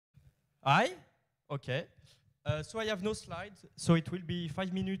Hi. Okay. So I have no slides, so it will be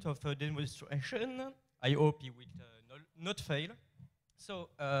 5 minutes of demonstration. I hope it will not fail. So,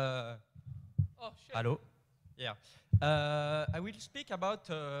 Oh, shit. hello. Yeah. I will speak about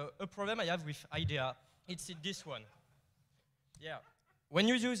a problem I have with IDEA. It's this one. Yeah. When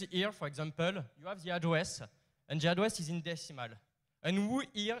you use here, for example, you have the address, and the address is in decimal. And who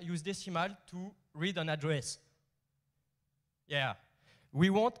here use decimal to read an address? Yeah. We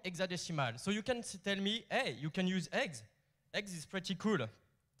want hexadecimal. So you can tell me, hey, you can use hex. Hex is pretty cool.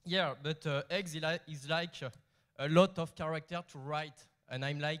 Yeah, but hex is like a lot of character to write, and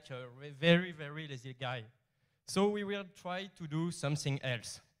I'm like a very, very lazy guy. So we will try to do something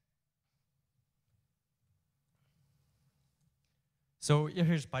else. So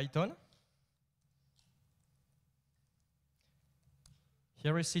here is Python.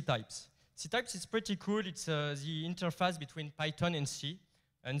 Here is C-types. C-types is pretty cool. It's the interface between Python and C.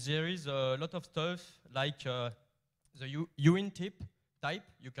 And there is a lot of stuff like the uint type.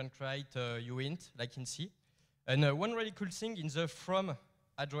 You can create uint like in C. And one really cool thing in the from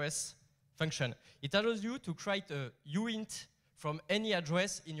address function, it allows you to create a uint from any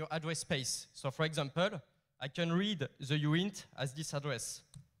address in your address space. So for example, I can read the uint as this address.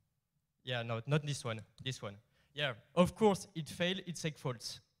 Yeah, no, not this one, this one. Yeah, of course, it failed, it's like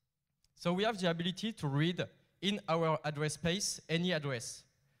false. So we have the ability to read in our address space any address.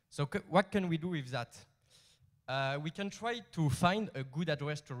 So what can we do with that? We can try to find a good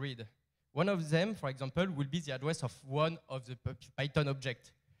address to read. One of them, for example, will be the address of one of the Python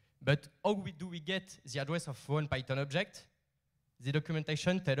object. But how do we get the address of one Python object? The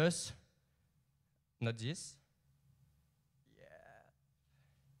documentation tells us, not this.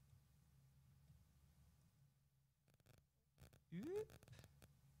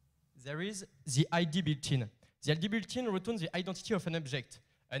 There is the ID built-in. The ID built-in returns the identity of an object.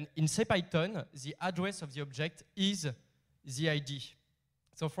 And in CPython, the address of the object is the ID.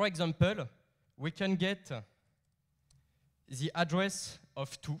 So for example, we can get the address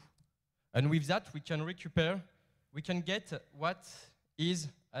of 2. And with that, we can get what is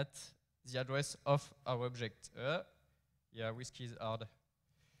at the address of our object. Yeah, whiskey is hard.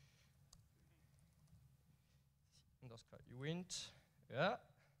 Underscore uint. Yeah.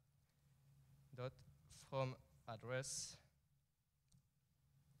 Dot from address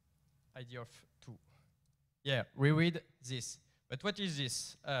ID of 2. Yeah, we read this. But what is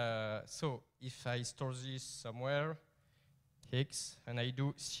this? So if I store this somewhere, x, and I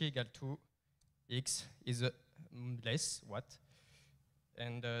do c equal to x is less what?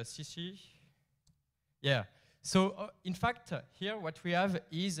 And cc? Yeah. So in fact, here what we have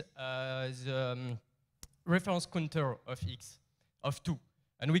is the reference counter of x, of 2.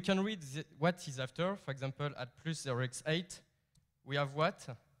 And we can read what is after. For example, at plus 0x8, we have what?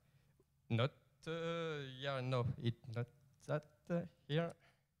 Not, yeah, no, it's not that here.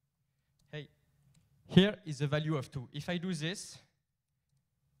 Hey, here is the value of 2. If I do this,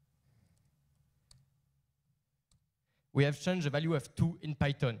 we have changed the value of 2 in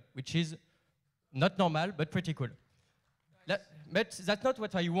Python, which is not normal, but pretty cool. But that's not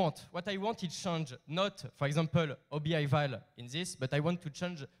what I want. What I want is change, not, for example, obival in this, but I want to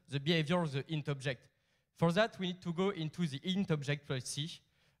change the behavior of the int object. For that, we need to go into the int object plus c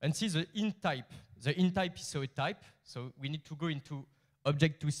and see the int type. The int type is a type, so we need to go into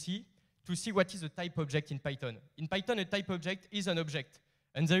object to see what is a type object in Python. In Python, a type object is an object,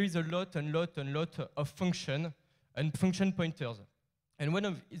 and there is a lot of function and function pointers. And one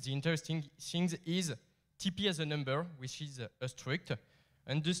of the interesting things is TP as a number, which is a struct,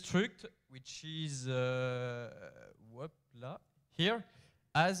 and the struct, which is here,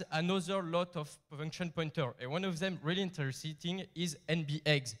 has another lot of function pointer. And one of them really interesting is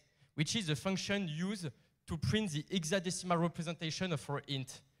nbEx, which is a function used to print the hexadecimal representation of our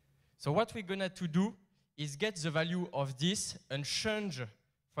int. So what we're gonna to do is get the value of this and change,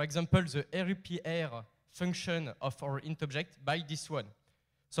 for example, the RPR function of our int object by this one.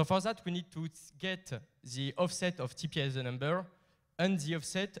 So for that, we need to get the offset of TP as a number and the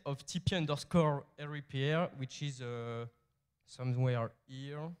offset of TP underscore RPR, which is somewhere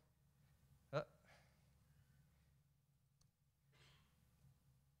here.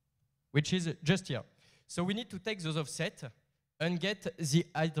 Which is just here. So we need to take those offset and get the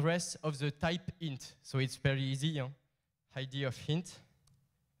address of the type int. So it's very easy, huh? ID of int,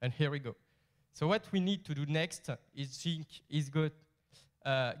 and here we go. So what we need to do next is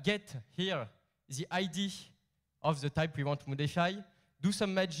get here the ID of the type we want to modify, do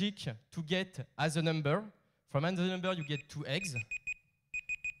some magic to get as a number. From as a number, you get 2 eggs.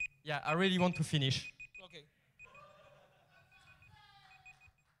 Yeah, I really want to finish. Okay.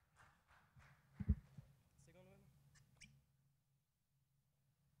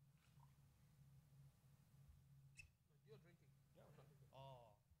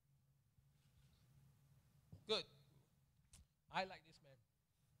 I like this, man.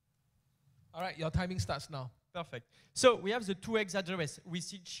 All right, your timing starts now. Perfect. So we have the 2x address,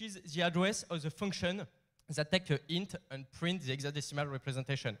 which is the address of the function that take a int and print the hexadecimal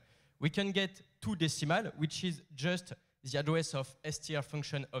representation. We can get 2 decimal, which is just the address of str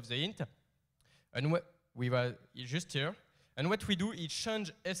function of the int. And we were just here. And what we do is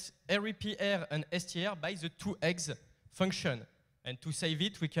change REPR and str by the 2x function. And to save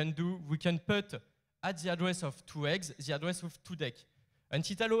it, we can put at the address of 2x the address of 2dec. And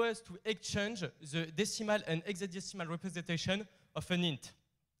it allows us to exchange the decimal and hexadecimal representation of an int.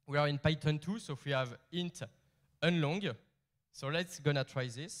 We are in Python 2, so we have int unlong. So let's gonna try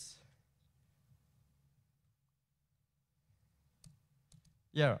this.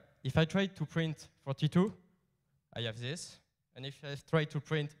 Yeah, if I try to print 42, I have this. And if I try to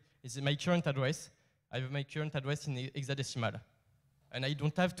print my current address, I have my current address in hexadecimal. And I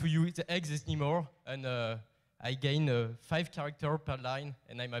don't have to use the hex anymore, and I gain 5 characters per line,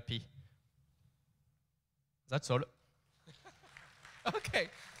 and I'm happy. That's all. Okay.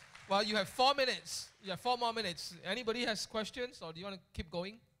 Well, you have 4 minutes. You have 4 more minutes. Anybody has questions, or do you want to keep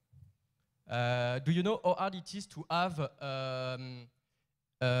going? Do you know how hard it is to have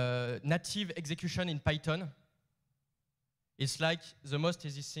native execution in Python? It's like the most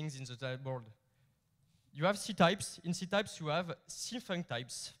easy things in the board. You have C types. In C types, you have C func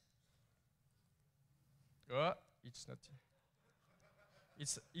types. Oh, it's not.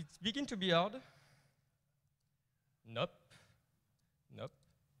 It's begin to be hard. Nope. Nope.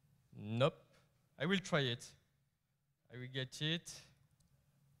 Nope. I will try it. I will get it.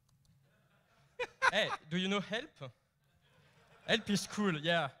 Hey, do you know help? Help is cool,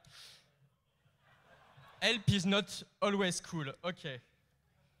 yeah. Help is not always cool. Okay.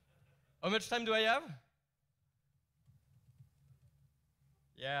 How much time do I have?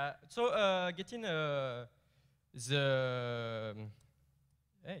 Yeah, so getting the,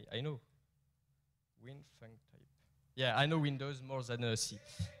 hey, I know, win func type. Yeah, I know Windows more than C.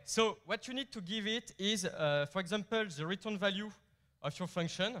 So what you need to give it is, for example, the return value of your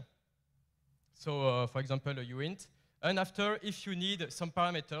function. So for example, a uint. And after, if you need some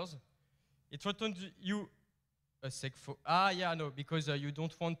parameters, it returns you a sec for, yeah, no, because you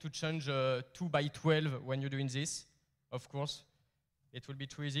don't want to change 2 by 12 when you're doing this, of course. It will be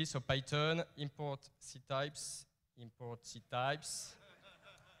too easy, so Python, import C types.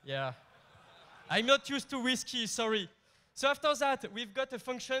 Yeah. I'm not used to whiskey, sorry. So after that, we've got a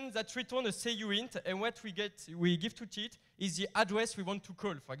function that returns a sayUint, and what we give to it is the address we want to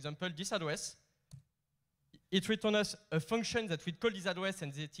call. For example, this address. It returns us a function that we call this address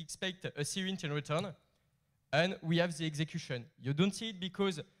and that expect a sayUint in return. And we have the execution. You don't see it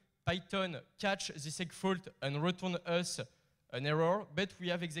because Python catch the seg fault and return us an error, but we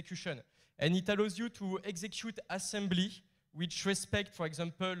have execution. And it allows you to execute assembly which respect, for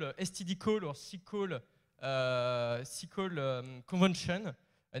example, std call or ccall convention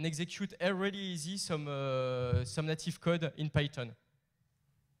and execute really easy some native code in Python.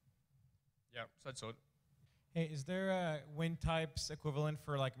 Yeah, so that's all. Hey, is there a Win types equivalent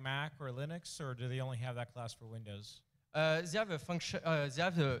for like Mac or Linux, or do they only have that class for Windows? They have a function. They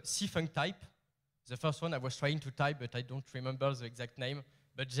have the C-func type. The first one I was trying to type, but I don't remember the exact name.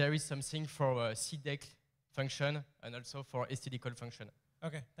 But there is something for CDEC function and also for std call function.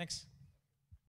 Okay, thanks.